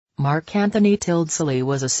Mark Anthony Tildesley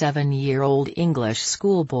was a 7-year-old English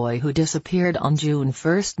schoolboy who disappeared on June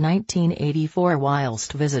 1, 1984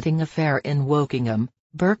 whilst visiting a fair in Wokingham,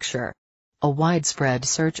 Berkshire. A widespread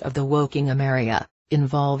search of the Wokingham area,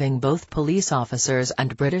 involving both police officers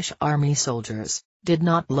and British Army soldiers, did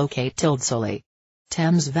not locate Tildesley.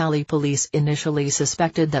 Thames Valley Police initially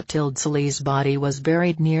suspected that Tildesley's body was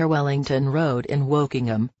buried near Wellington Road in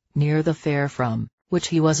Wokingham, near the fair from which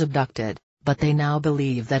he was abducted, but they now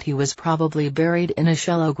believe that he was probably buried in a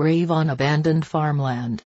shallow grave on abandoned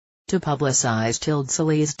farmland. To publicize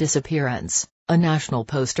Tildesley's disappearance, a national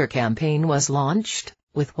poster campaign was launched,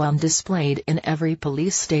 with one displayed in every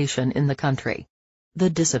police station in the country. The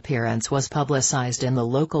disappearance was publicized in the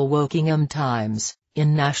local Wokingham Times,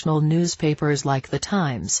 in national newspapers like The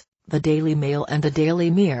Times, the Daily Mail and the Daily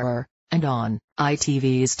Mirror, and on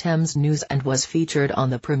ITV's Thames News, and was featured on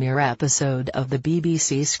the premiere episode of the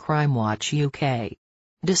BBC's Crime Watch UK.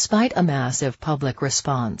 Despite a massive public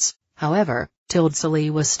response, however, Tildesley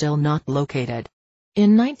was still not located.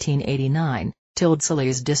 In 1989,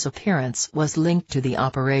 Tildesley's disappearance was linked to the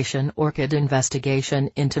Operation Orchid investigation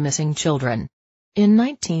into missing children. In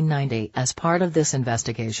 1990, as part of this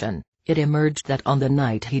investigation, it emerged that on the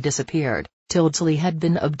night he disappeared, Tildesley had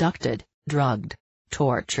been abducted, drugged,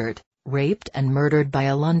 tortured, raped and murdered by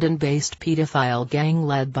a London-based paedophile gang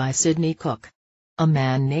led by Sidney Cook. A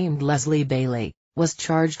man named Leslie Bailey was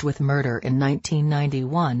charged with murder in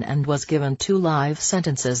 1991 and was given 2 life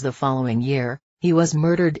sentences the following year. He was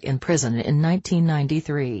murdered in prison in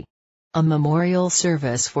 1993. A memorial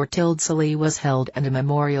service for Tildesley was held and a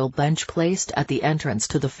memorial bench placed at the entrance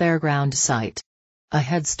to the fairground site. A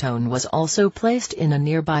headstone was also placed in a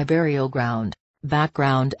nearby burial ground.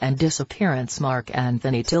 Background and disappearance. Mark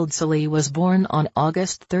Anthony Tildesley was born on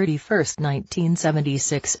August 31,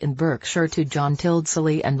 1976 in Berkshire to John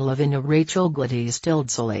Tildesley and Livinia Rachel Gladys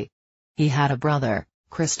Tildesley. He had a brother,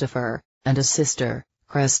 Christopher, and a sister,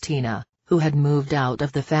 Christina, who had moved out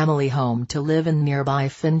of the family home to live in nearby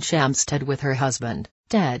Finchampstead with her husband,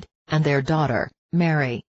 Ted, and their daughter,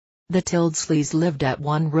 Mary. The Tildesleys lived at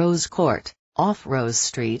 1 Rose Court, off Rose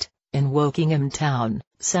Street, in Wokingham town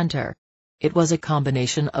centre. It was a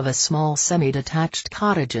combination of a small semi-detached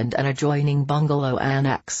cottage and an adjoining bungalow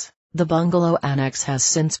annex. The bungalow annex has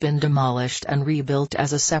since been demolished and rebuilt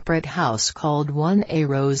as a separate house called 1A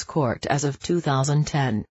Rose Court as of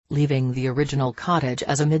 2010, leaving the original cottage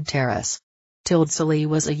as a mid-terrace. Tildesley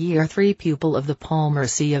was a Year 3 pupil of the Palmer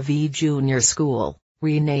C.A.V. Junior School,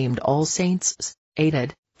 renamed All Saints'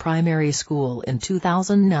 Aided Primary School in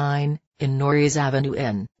 2009, in Norreys Avenue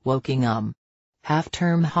in Wokingham.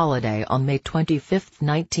 Half-term holiday. On May 25,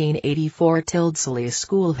 1984, Tildesley's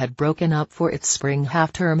school had broken up for its spring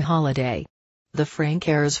half-term holiday. The Frank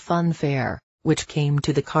Ayers Fun Fair, which came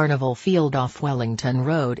to the carnival field off Wellington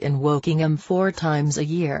Road in Wokingham 4 times a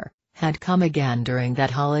year, had come again during that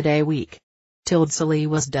holiday week. Tildesley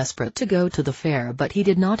was desperate to go to the fair, but he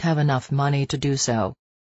did not have enough money to do so.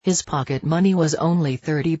 His pocket money was only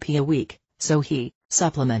 30p a week, so he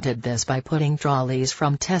supplemented this by putting trolleys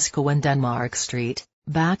from Tesco and Denmark Street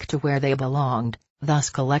back to where they belonged, thus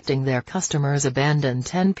collecting their customers' abandoned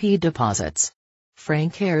 10p deposits.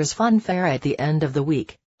 Frank Ayers Fun Fair. At the end of the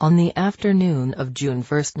week, on the afternoon of June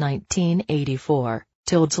 1, 1984,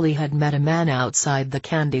 Tildesley had met a man outside the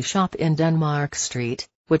candy shop in Denmark Street,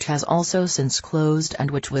 which has also since closed and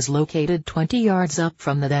which was located 20 yards up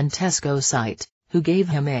from the then Tesco site, who gave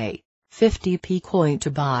him a 50p coin to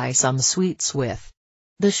buy some sweets with.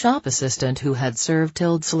 The shop assistant, who had served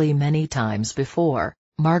Tildesley many times before,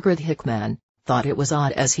 Margaret Hickman, thought it was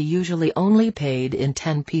odd as he usually only paid in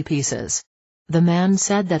 10p pieces. The man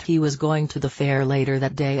said that he was going to the fair later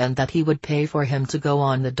that day and that he would pay for him to go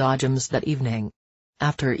on the dodgems that evening.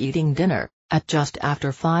 After eating dinner, at just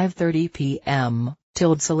after 5:30 p.m.,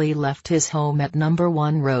 Tildesley left his home at No.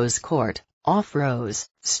 1 Rose Court, off Rose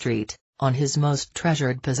Street, on his most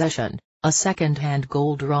treasured possession, a second-hand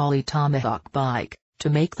gold Raleigh Tomahawk bike, to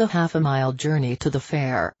make the half-a-mile journey to the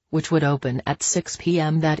fair, which would open at 6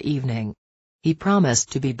 p.m. that evening. He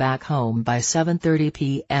promised to be back home by 7:30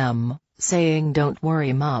 p.m., saying, "Don't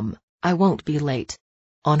worry, Mum, I won't be late."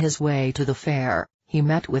 On his way to the fair, he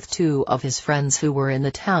met with 2 of his friends who were in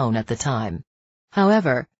the town at the time.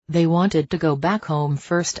 However, they wanted to go back home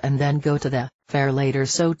first and then go to the fair later,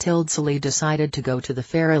 so Tildesley decided to go to the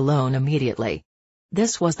fair alone immediately.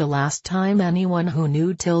 This was the last time anyone who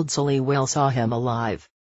knew Tildesley well saw him alive.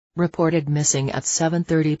 Reported missing at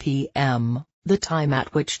 7:30 p.m., the time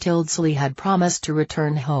at which Tildesley had promised to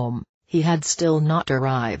return home, he had still not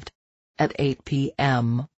arrived. At 8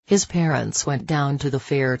 p.m., his parents went down to the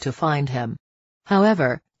fair to find him.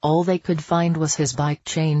 However, All they could find was his bike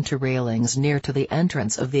chained to railings near to the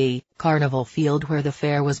entrance of the carnival field where the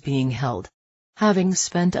fair was being held. Having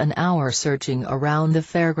spent an hour searching around the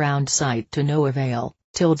fairground site to no avail,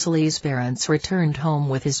 Tildesley's parents returned home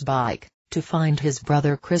with his bike, to find his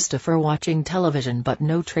brother Christopher watching television but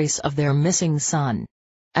no trace of their missing son.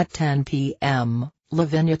 At 10 p.m.,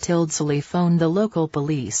 Livinia Tildesley phoned the local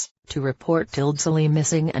police, to report Tildesley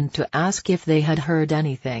missing and to ask if they had heard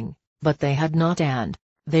anything, but they had not, and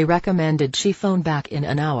they recommended she phone back in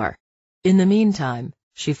an hour. In the meantime,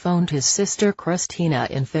 she phoned his sister Christina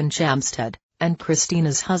in Finchampstead, and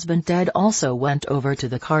Christina's husband Ted also went over to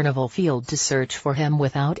the carnival field to search for him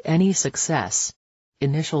without any success.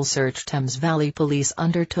 Initial search Thames Valley Police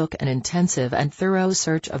undertook an intensive and thorough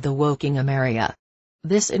search of the Wokingham area.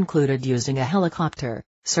 This included using a helicopter,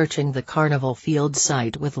 searching the carnival field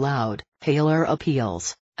site with loud hailer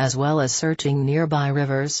appeals, as well as searching nearby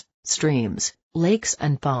rivers, streams, lakes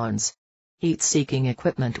and ponds. Heat-seeking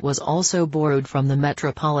equipment was also borrowed from the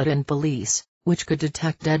Metropolitan Police, which could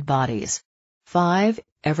detect dead bodies. 5.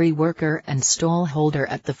 Every worker and stall holder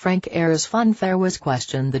at the Frank Ayers Fun Fair was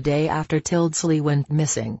questioned the day after Tildesley went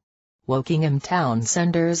missing. Wokingham Town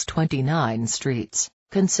Centre's 29 streets,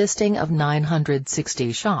 consisting of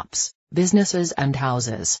 960 shops, businesses and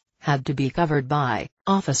houses, had to be covered by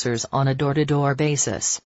officers on a door-to-door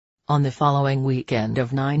basis. On the following weekend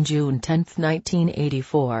of 9 June 10,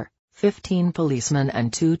 1984, 15 policemen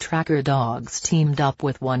and 2 tracker dogs teamed up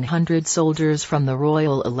with 100 soldiers from the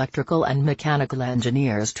Royal Electrical and Mechanical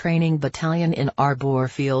Engineers Training Battalion in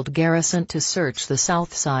Arborfield Garrison to search the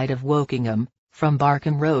south side of Wokingham, from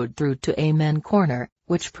Barkham Road through to Amen Corner,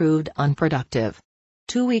 which proved unproductive.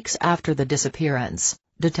 2 weeks after the disappearance,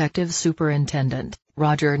 Detective Superintendent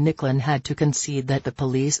Roger Nicklin had to concede that the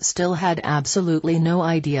police still had absolutely no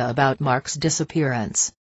idea about Mark's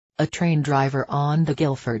disappearance. A train driver on the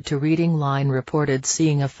Guildford to Reading line reported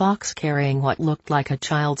seeing a fox carrying what looked like a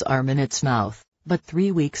child's arm in its mouth, but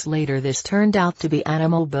 3 weeks later this turned out to be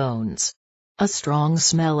animal bones. A strong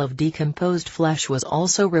smell of decomposed flesh was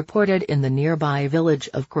also reported in the nearby village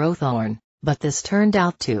of Crowthorne, but this turned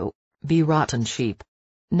out to be rotten sheep.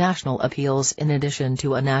 National appeals. In addition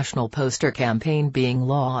to a national poster campaign being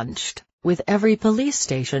launched, with every police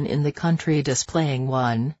station in the country displaying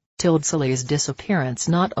one, Tildesley's disappearance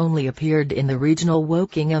not only appeared in the regional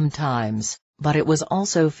Wokingham Times, but it was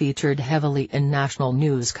also featured heavily in national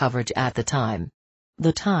news coverage at the time.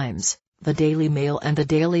 The Times, the Daily Mail and the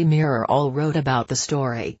Daily Mirror all wrote about the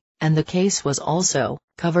story, and the case was also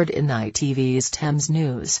covered in ITV's Thames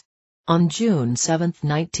News. On June 7,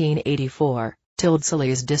 1984,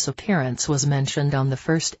 Tildesley's disappearance was mentioned on the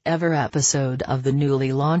first ever episode of the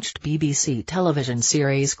newly launched BBC television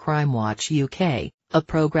series Crime Watch UK, a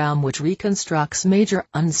program which reconstructs major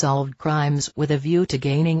unsolved crimes with a view to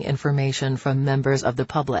gaining information from members of the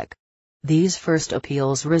public. These first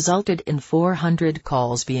appeals resulted in 400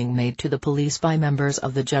 calls being made to the police by members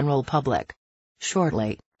of the general public.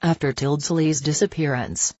 Shortly after Tildesley's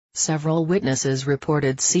disappearance, several witnesses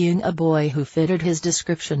reported seeing a boy who fitted his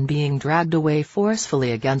description being dragged away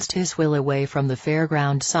forcefully against his will away from the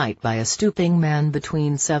fairground site by a stooping man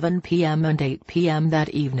between 7 p.m. and 8 p.m. that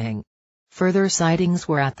evening. Further sightings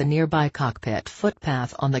were at the nearby Cockpit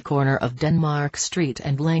footpath on the corner of Denmark Street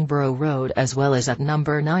and Langborough Road, as well as at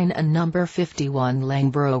number 9 and number 51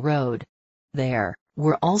 Langborough Road. There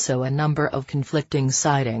were also a number of conflicting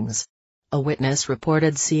sightings. A witness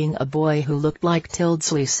reported seeing a boy who looked like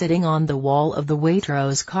Tildesley sitting on the wall of the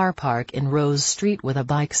Waitrose car park in Rose Street with a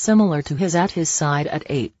bike similar to his at his side at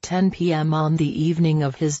 8:10 p.m. on the evening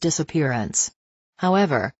of his disappearance.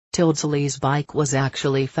 However, Tildesley's bike was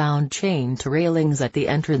actually found chained to railings at the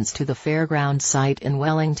entrance to the fairground site in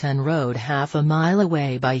Wellington Road, half a mile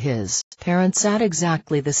away by his parents at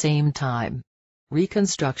exactly the same time.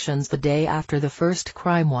 Reconstructions. The day after the first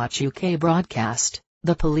Crime Watch UK broadcast,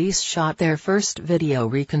 the police shot their first video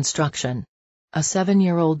reconstruction. A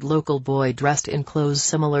 7-year-old local boy dressed in clothes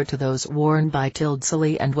similar to those worn by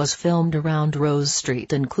Tildesley and was filmed around Rose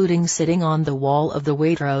Street, including sitting on the wall of the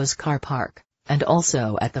Waitrose car park, and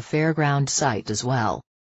also at the fairground site as well.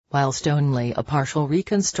 Whilst only a partial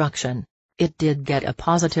reconstruction, it did get a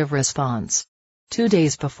positive response. 2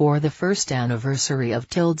 days before the first anniversary of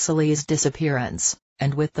Tildesley's disappearance,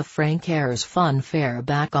 and with the Frank Ayers Fun Fair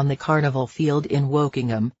back on the carnival field in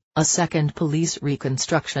Wokingham, a second police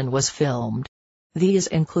reconstruction was filmed. These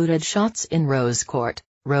included shots in Rose Court,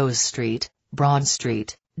 Rose Street, Broad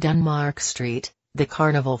Street, Denmark Street, the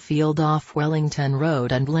carnival field off Wellington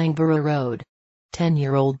Road and Langborough Road.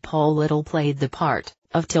 10-year-old Paul Little played the part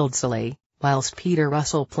of Tildesley, whilst Peter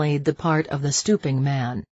Russell played the part of the stooping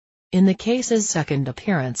man. In the case's second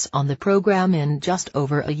appearance on the program in just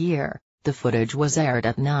over a year, the footage was aired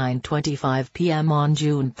at 9:25 p.m. on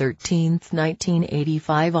June 13,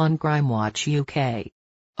 1985 on Crimewatch UK.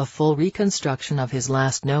 A full reconstruction of his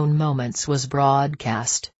last known moments was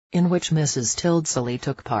broadcast, in which Mrs. Tildesley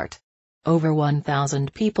took part. Over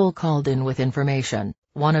 1,000 people called in with information,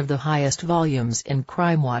 one of the highest volumes in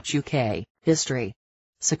Crimewatch UK history.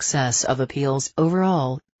 Success of appeals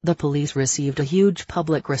overall. The police received a huge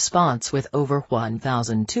public response with over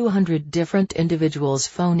 1,200 different individuals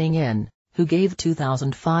phoning in, who gave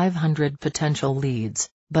 2,500 potential leads,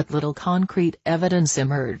 but little concrete evidence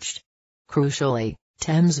emerged. Crucially,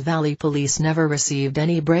 Thames Valley Police never received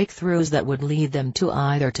any breakthroughs that would lead them to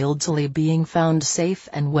either Tildesley being found safe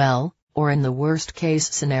and well, or in the worst-case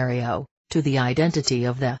scenario, to the identity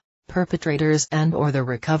of the perpetrators and/or the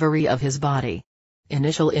recovery of his body. The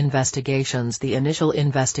initial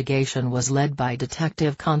investigation was led by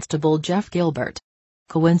Detective Constable Jeff Gilbert.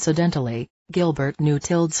 Coincidentally, Gilbert knew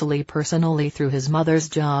Tildesley personally through his mother's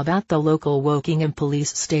job at the local Wokingham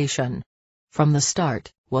police station. From the start,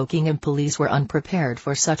 Wokingham police were unprepared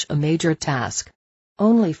for such a major task.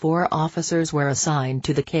 Only 4 officers were assigned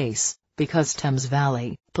to the case, because Thames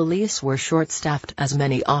Valley Police were short-staffed as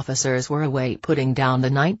many officers were away putting down the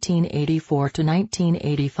 1984 to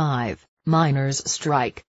 1985 miners'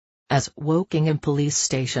 strike. As Wokingham police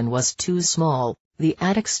station was too small, the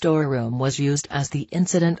attic storeroom was used as the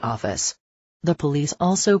incident office. The police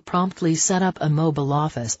also promptly set up a mobile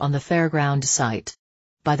office on the fairground site.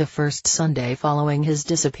 By the first Sunday following his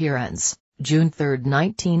disappearance, June 3,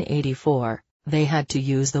 1984, they had to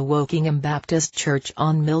use the Wokingham Baptist Church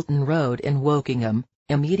on Milton Road in Wokingham,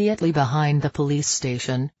 immediately behind the police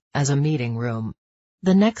station, as a meeting room.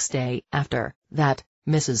 The next day after that,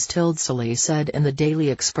 Mrs. Tildesley said in the Daily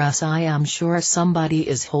Express, "I am sure somebody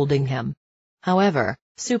is holding him." However,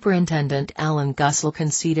 Superintendent Alan Gussell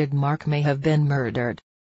conceded Mark may have been murdered.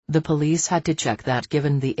 The police had to check that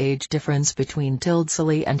given the age difference between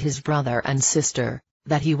Tildesley and his brother and sister,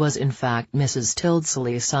 that he was in fact Mrs.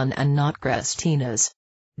 Tildesley's son and not Christina's.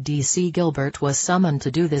 D.C. Gilbert was summoned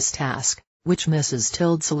to do this task, which Mrs.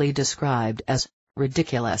 Tildesley described as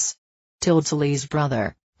ridiculous. Tildesley's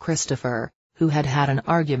brother, Christopher, who had had an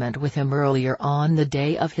argument with him earlier on the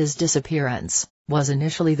day of his disappearance, was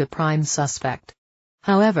initially the prime suspect.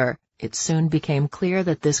 However, it soon became clear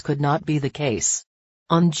that this could not be the case.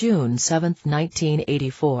 On June 7,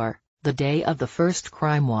 1984, the day of the first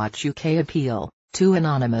Crimewatch UK appeal, 2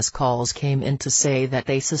 anonymous calls came in to say that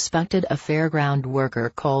they suspected a fairground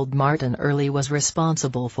worker called Martin Early was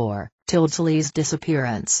responsible for Tildesley's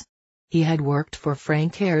disappearance. He had worked for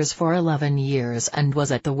Frank Ayers for 11 years and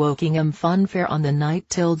was at the Wokingham Fun Fair on the night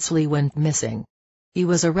Tildesley went missing. He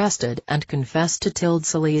was arrested and confessed to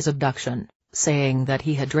Tildesley's abduction, saying that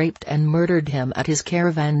he had raped and murdered him at his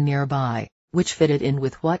caravan nearby, which fitted in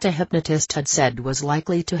with what a hypnotist had said was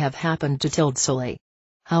likely to have happened to Tildesley.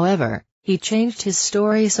 However, he changed his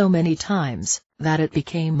story so many times that it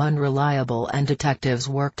became unreliable and detectives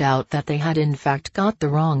worked out that they had in fact got the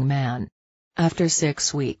wrong man. After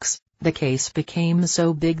 6 weeks, the case became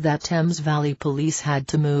so big that Thames Valley Police had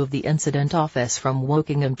to move the incident office from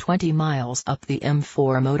Wokingham 20 miles up the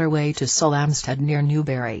M4 motorway to Salmstead near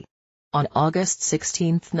Newbury. On August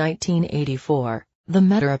 16, 1984, the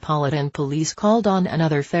Metropolitan Police called on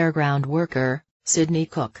another fairground worker, Sidney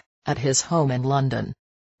Cook, at his home in London.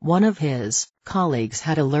 One of his colleagues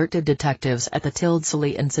had alerted detectives at the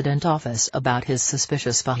Tildesley incident office about his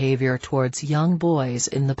suspicious behavior towards young boys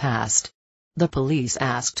in the past. The police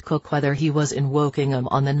asked Cook whether he was in Wokingham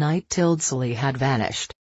on the night Tildesley had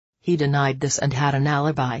vanished. He denied this and had an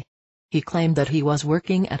alibi. He claimed that he was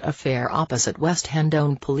working at a fair opposite West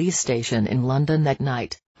Hendon police station in London that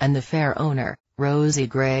night, and the fair owner, Rosie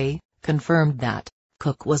Gray, confirmed that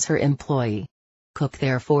Cook was her employee. Cook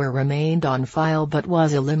therefore remained on file but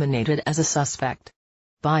was eliminated as a suspect.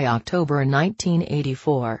 By October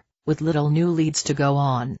 1984, with little new leads to go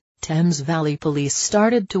on, Thames Valley Police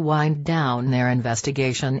started to wind down their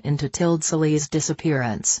investigation into Tildesley's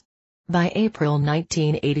disappearance. By April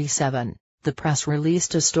 1987, the press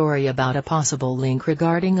released a story about a possible link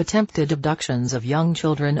regarding attempted abductions of young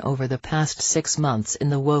children over the past 6 months in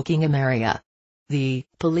the Wokingham area. The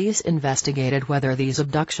police investigated whether these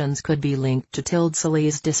abductions could be linked to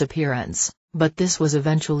Tildesley's disappearance, but this was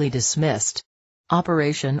eventually dismissed.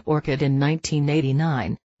 Operation Orchid in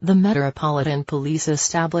 1989. The Metropolitan Police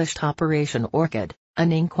established Operation Orchid,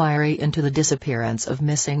 an inquiry into the disappearance of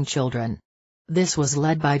missing children. This was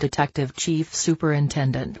led by Detective Chief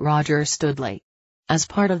Superintendent Roger Studley. As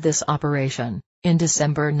part of this operation, in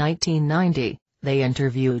December 1990, they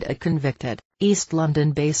interviewed a convicted, East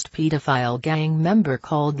London-based paedophile gang member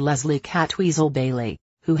called Leslie Catweasel Bailey,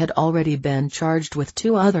 who had already been charged with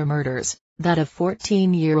 2 other murders, that of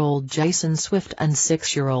 14-year-old Jason Swift and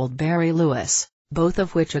 6-year-old Barry Lewis, both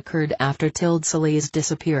of which occurred after Tildesley's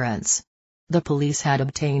disappearance. The police had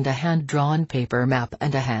obtained a hand-drawn paper map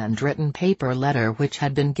and a handwritten paper letter which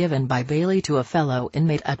had been given by Bailey to a fellow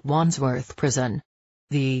inmate at Wandsworth Prison.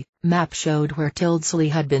 The map showed where Tildesley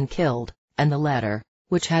had been killed, and the letter,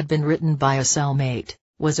 which had been written by a cellmate,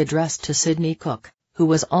 was addressed to Sidney Cook, who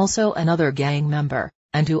was also another gang member,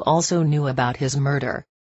 and who also knew about his murder.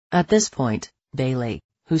 At this point, Bailey,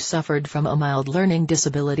 who suffered from a mild learning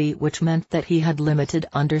disability which meant that he had limited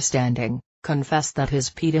understanding, confessed that his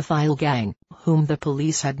pedophile gang, whom the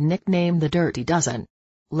police had nicknamed the Dirty Dozen,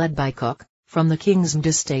 led by Cook, from the Kingsmid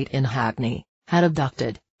estate in Hackney, had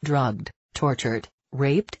abducted, drugged, tortured,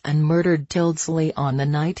 raped and murdered Tildesley on the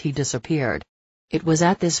night he disappeared. It was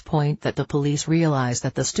at this point that the police realized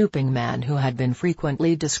that the stooping man who had been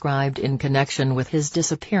frequently described in connection with his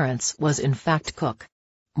disappearance was in fact Cook.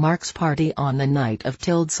 Mark's party on the night of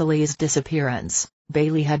Tildesley's disappearance,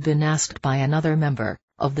 Bailey had been asked by another member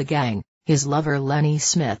of the gang, his lover Lenny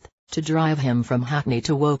Smith, to drive him from Hackney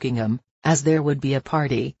to Wokingham, as there would be a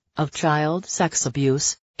party of child sex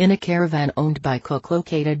abuse in a caravan owned by Cook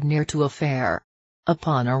located near to a fair.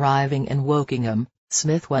 Upon arriving in Wokingham,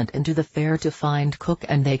 Smith went into the fair to find Cook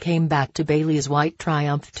and they came back to Bailey's white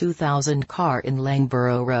Triumph 2000 car in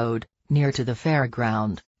Langborough Road, near to the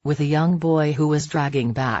fairground, with a young boy who was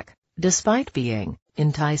dragging back, despite being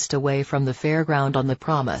enticed away from the fairground on the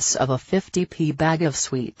promise of a 50p bag of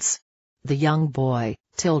sweets. The young boy,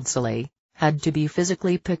 Tildesley, had to be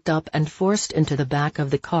physically picked up and forced into the back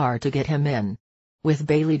of the car to get him in. With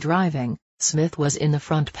Bailey driving, Smith was in the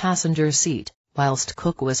front passenger seat, whilst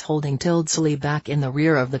Cook was holding Tildesley back in the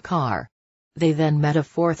rear of the car. They then met a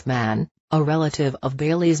 4th man, a relative of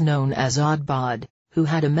Bailey's known as Odd Bod, who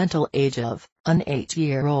had a mental age of an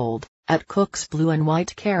 8-year-old, at Cook's blue and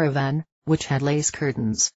white caravan, which had lace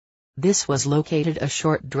curtains. This was located a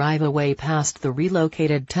short drive away past the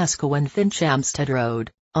relocated Tesco and Finchampstead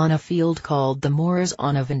Road, on a field called the Moors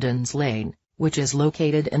on Avendons Lane, which is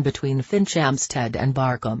located in between Finchampstead and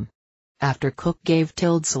Barkham. After Cook gave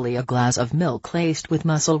Tildesley a glass of milk laced with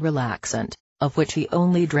muscle relaxant, of which he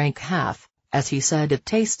only drank half, as he said it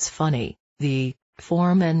tastes funny, the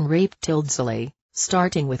 4 men raped Tildesley,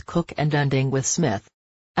 starting with Cook and ending with Smith.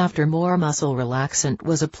 After more muscle relaxant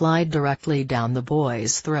was applied directly down the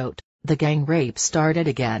boy's throat, the gang rape started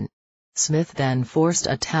again. Smith then forced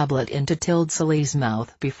a tablet into Tildesley's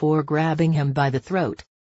mouth before grabbing him by the throat.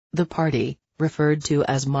 The party, referred to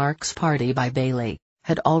as Mark's party by Bailey,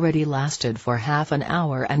 had already lasted for half an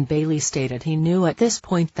hour and Bailey stated he knew at this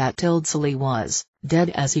point that Tildesley was dead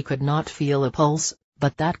as he could not feel a pulse,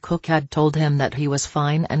 but that Cook had told him that he was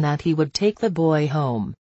fine and that he would take the boy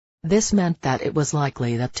home. This meant that it was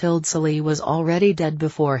likely that Tildesley was already dead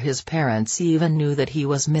before his parents even knew that he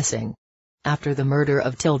was missing. After the murder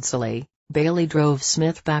of Tildesley, Bailey drove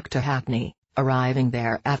Smith back to Hackney, arriving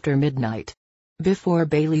there after midnight. Before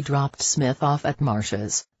Bailey dropped Smith off at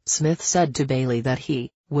Marsh's, Smith said to Bailey that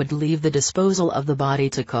he would leave the disposal of the body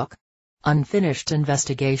to Cook. Unfinished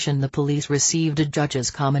investigation. The police received a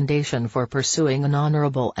judge's commendation for pursuing an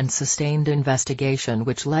honorable and sustained investigation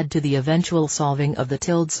which led to the eventual solving of the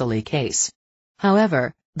Tildesley case.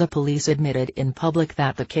 However, the police admitted in public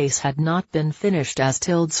that the case had not been finished as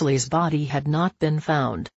Tildesley's body had not been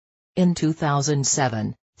found. In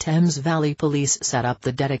 2007, Thames Valley Police set up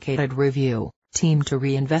the dedicated review team to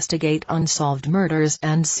reinvestigate unsolved murders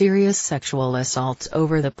and serious sexual assaults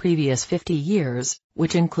over the previous 50 years,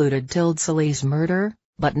 which included Tildesley's murder,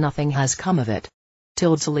 but nothing has come of it.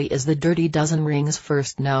 Tildesley is the Dirty Dozen ring's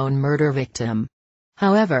first known murder victim.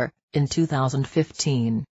 However, in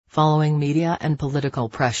 2015, following media and political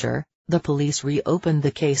pressure, the police reopened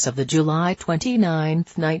the case of the July 29,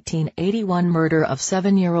 1981 murder of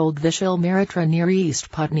 7-year-old Vishal Mitra near East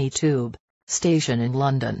Putney Tube Station in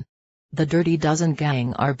London. The Dirty Dozen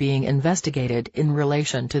gang are being investigated in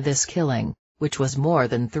relation to this killing, which was more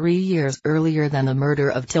than 3 years earlier than the murder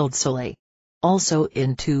of Tildesley. Also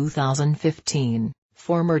in 2015,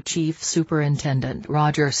 former Chief Superintendent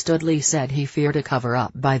Roger Studley said he feared a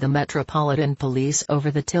cover-up by the Metropolitan Police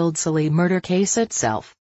over the Tildesley murder case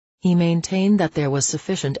itself. He maintained that there was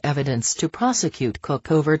sufficient evidence to prosecute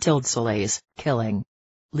Cook over Tildesley's killing.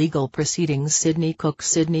 Legal proceedings. Sidney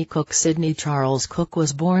Charles Cook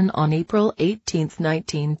was born on April 18,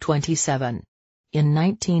 1927. In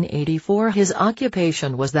 1984 his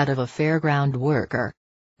occupation was that of a fairground worker.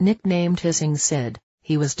 Nicknamed Hissing Sid,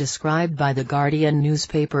 He was described by The Guardian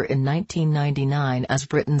newspaper in 1999 as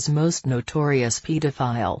Britain's most notorious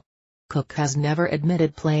paedophile. Cook has never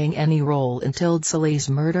admitted playing any role in Tildesley's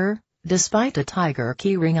murder, despite a tiger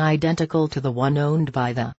keyring identical to the one owned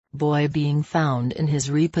by the boy being found in his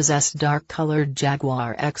repossessed dark-colored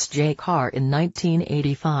Jaguar XJ car in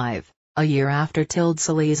 1985, a year after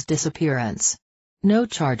Tildesley's disappearance. No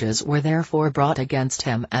charges were therefore brought against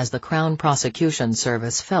him as the Crown Prosecution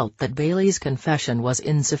Service felt that Bailey's confession was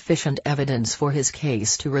insufficient evidence for his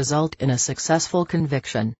case to result in a successful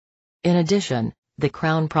conviction. In addition, the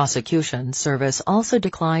Crown Prosecution Service also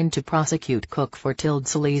declined to prosecute Cook for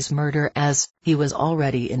Tildesley's murder as he was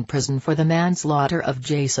already in prison for the manslaughter of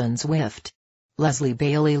Jason Swift. Leslie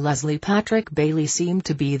Patrick Bailey seemed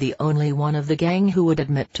to be the only one of the gang who would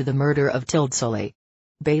admit to the murder of Tildesley.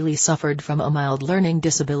 Bailey suffered from a mild learning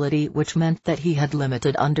disability which meant that he had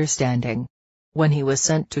limited understanding. When he was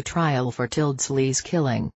sent to trial for Tildesley's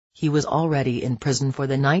killing, he was already in prison for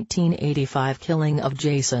the 1985 killing of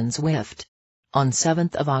Jason Swift. On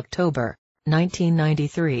 7 October,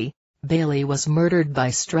 1993, Bailey was murdered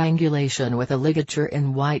by strangulation with a ligature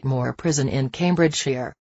in Whitemoor Prison in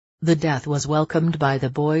Cambridgeshire. The death was welcomed by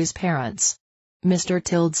the boy's parents. Mr.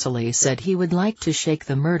 Tildesley said he would like to shake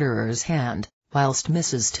the murderer's hand, whilst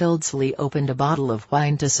Mrs. Tildesley opened a bottle of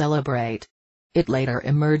wine to celebrate. It later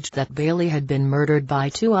emerged that Bailey had been murdered by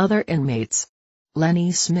two other inmates.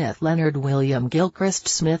 Lenny Smith Leonard William Gilchrist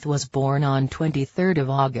Smith was born on 23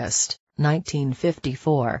 August,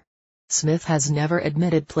 1954. Smith has never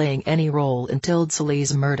admitted playing any role in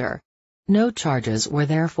Tildesley's murder. No charges were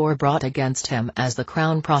therefore brought against him as the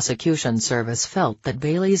Crown Prosecution Service felt that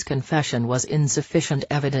Bailey's confession was insufficient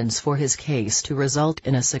evidence for his case to result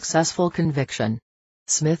in a successful conviction.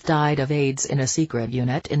 Smith died of AIDS in a secret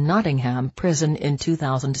unit in Nottingham Prison in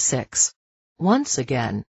 2006. Once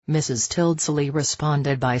again, Mrs. Tildesley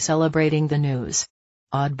responded by celebrating the news.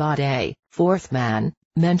 Odd Body, fourth man,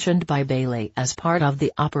 mentioned by Bailey as part of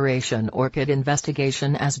the Operation Orchid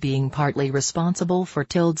investigation as being partly responsible for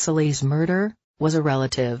Tildesley's murder, was a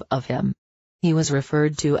relative of him. He was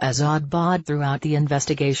referred to as Odd Bod throughout the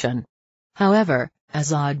investigation. However,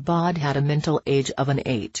 as Odd Bod had a mental age of an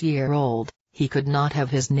 8-year-old, he could not have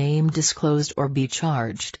his name disclosed or be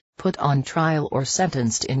charged, put on trial or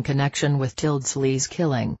sentenced in connection with Tildesley's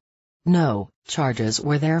killing. No charges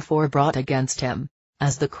were therefore brought against him,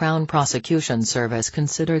 as the Crown Prosecution Service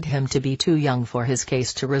considered him to be too young for his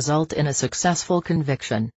case to result in a successful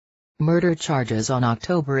conviction. Murder charges. On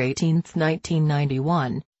October 18,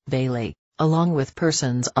 1991, Bailey, along with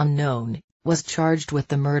persons unknown, was charged with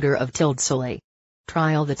the murder of Tildesley.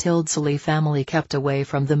 Trial. The Tildesley family kept away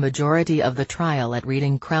from the majority of the trial at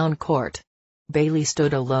Reading Crown Court. Bailey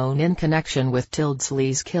stood alone in connection with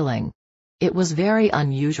Tildesley's killing. It was very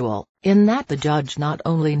unusual, in that the judge not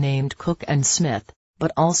only named Cook and Smith,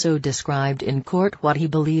 but also described in court what he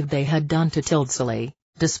believed they had done to Tildesley,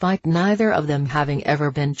 despite neither of them having ever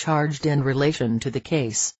been charged in relation to the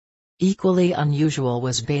case. Equally unusual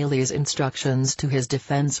was Bailey's instructions to his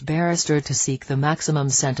defense barrister to seek the maximum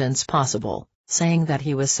sentence possible, saying that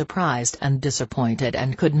he was surprised and disappointed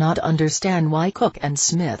and could not understand why Cook and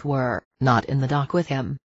Smith were not in the dock with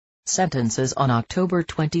him. Sentences. On October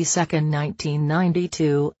 22,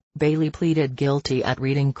 1992, Bailey pleaded guilty at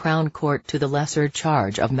Reading Crown Court to the lesser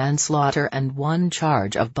charge of manslaughter and one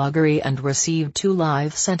charge of buggery and received 2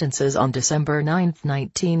 life sentences on December 9,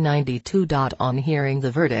 1992. On hearing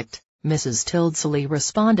the verdict, Mrs. Tildesley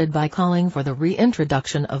responded by calling for the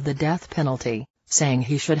reintroduction of the death penalty, saying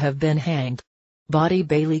he should have been hanged.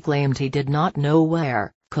 Bailey claimed he did not know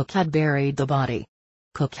where Cook had buried the body.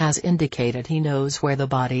 Cook has indicated he knows where the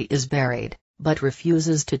body is buried, but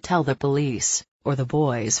refuses to tell the police, or the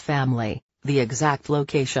boy's family, the exact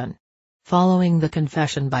location. Following the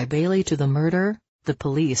confession by Bailey to the murder, the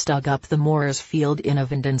police dug up the Moors Field in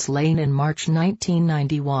Avendance Lane in March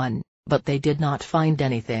 1991, but they did not find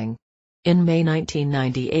anything. In May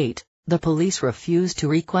 1998, the police refused to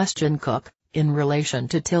re-question Cook in relation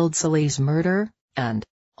to Tildesley's murder, and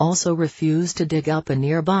also refused to dig up a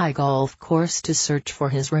nearby golf course to search for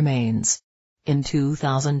his remains. In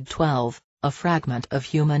 2012, a fragment of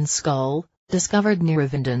human skull, discovered near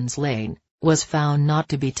Avendance Lane, was found not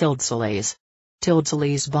to be Tildesley's.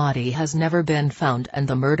 Tildesley's body has never been found and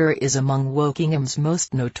the murder is among Wokingham's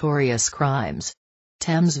most notorious crimes.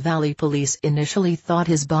 Thames Valley Police initially thought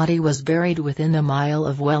his body was buried within a mile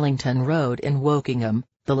of Wellington Road in Wokingham,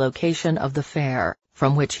 the location of the fair,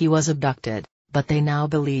 from which he was abducted, but they now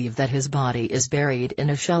believe that his body is buried in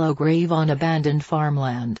a shallow grave on abandoned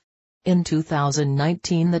farmland. In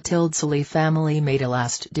 2019, the Tildesley family made a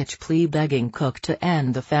last-ditch plea begging Cook to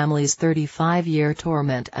end the family's 35-year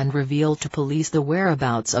torment and reveal to police the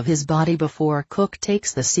whereabouts of his body before Cook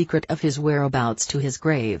takes the secret of his whereabouts to his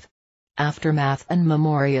grave. Aftermath and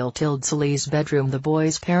Memorial. Tildesley's bedroom. The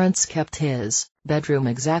boy's parents kept his bedroom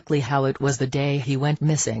exactly how it was the day he went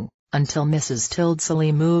missing, until Mrs.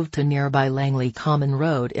 Tildesley moved to nearby Langley Common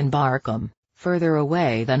Road in Barkham, further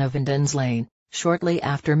away than Avendens Lane, shortly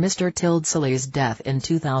after Mr. Tildesley's death in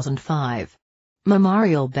 2005.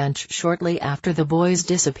 Memorial bench. Shortly after the boy's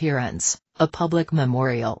disappearance, a public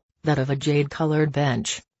memorial, that of a jade-colored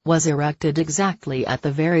bench, was erected exactly at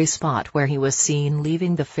the very spot where he was seen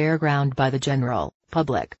leaving the fairground by the general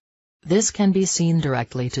public. This can be seen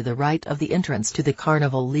directly to the right of the entrance to the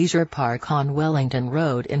Carnival Leisure Park on Wellington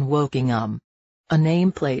Road in Wokingham. A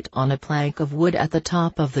nameplate on a plank of wood at the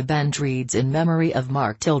top of the bench reads "In memory of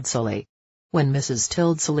Mark Tildesley." When Mrs.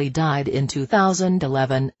 Tildesley died in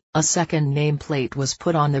 2011, a second nameplate was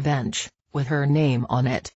put on the bench, with her name on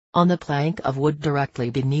it, on the plank of wood directly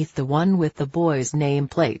beneath the one with the boy's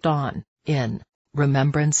nameplate on, in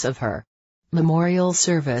remembrance of her. Memorial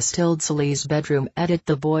service. Tildesley's bedroom. Edit.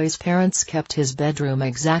 The boy's parents kept his bedroom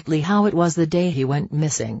exactly how it was the day he went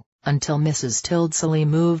missing, until Mrs. Tildesley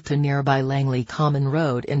moved to nearby Langley Common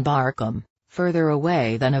Road in Barkham, further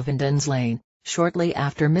away than Avendens Lane, shortly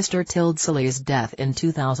after Mr. Tildesley's death in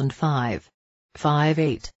 2005.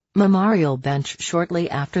 5-8. Memorial bench.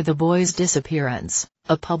 Shortly after the boy's disappearance,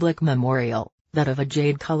 a public memorial, that of a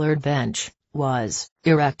jade-colored bench, was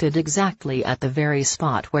erected exactly at the very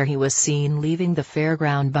spot where he was seen leaving the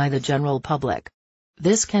fairground by the general public.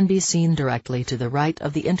 This can be seen directly to the right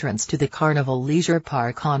of the entrance to the Carnival Leisure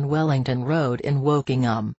Park on Wellington Road in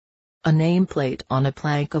Wokingham. A nameplate on a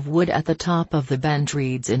plank of wood at the top of the bench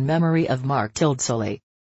reads "In memory of Mark Tildesley."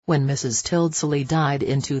 When Mrs. Tildesley died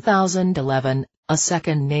in 2011, a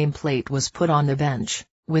second nameplate was put on the bench,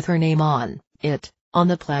 with her name on it, on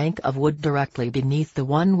the plank of wood directly beneath the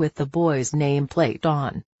one with the boy's nameplate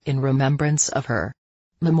on, in remembrance of her.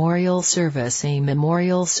 Memorial service. A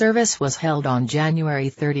memorial service was held on January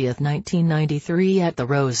 30, 1993 at the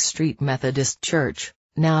Rose Street Methodist Church,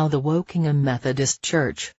 now the Wokingham Methodist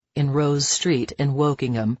Church, in Rose Street in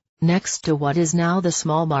Wokingham, next to what is now the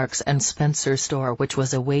small Marks and Spencer store, which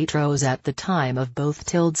was a Waitrose at the time of both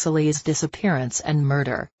Tildesley's disappearance and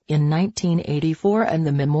murder, in 1984, and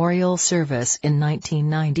the memorial service in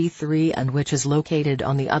 1993, and which is located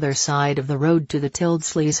on the other side of the road to the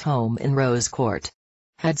Tildesley's home in Rose Court.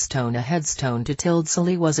 Headstone. A headstone to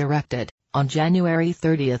Tildesley was erected, on January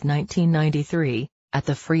 30, 1993, at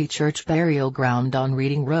the Free Church Burial Ground on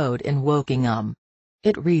Reading Road in Wokingham.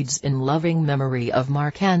 It reads "In loving memory of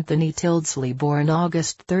Mark Anthony Tildesley, born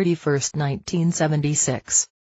August 31, 1976.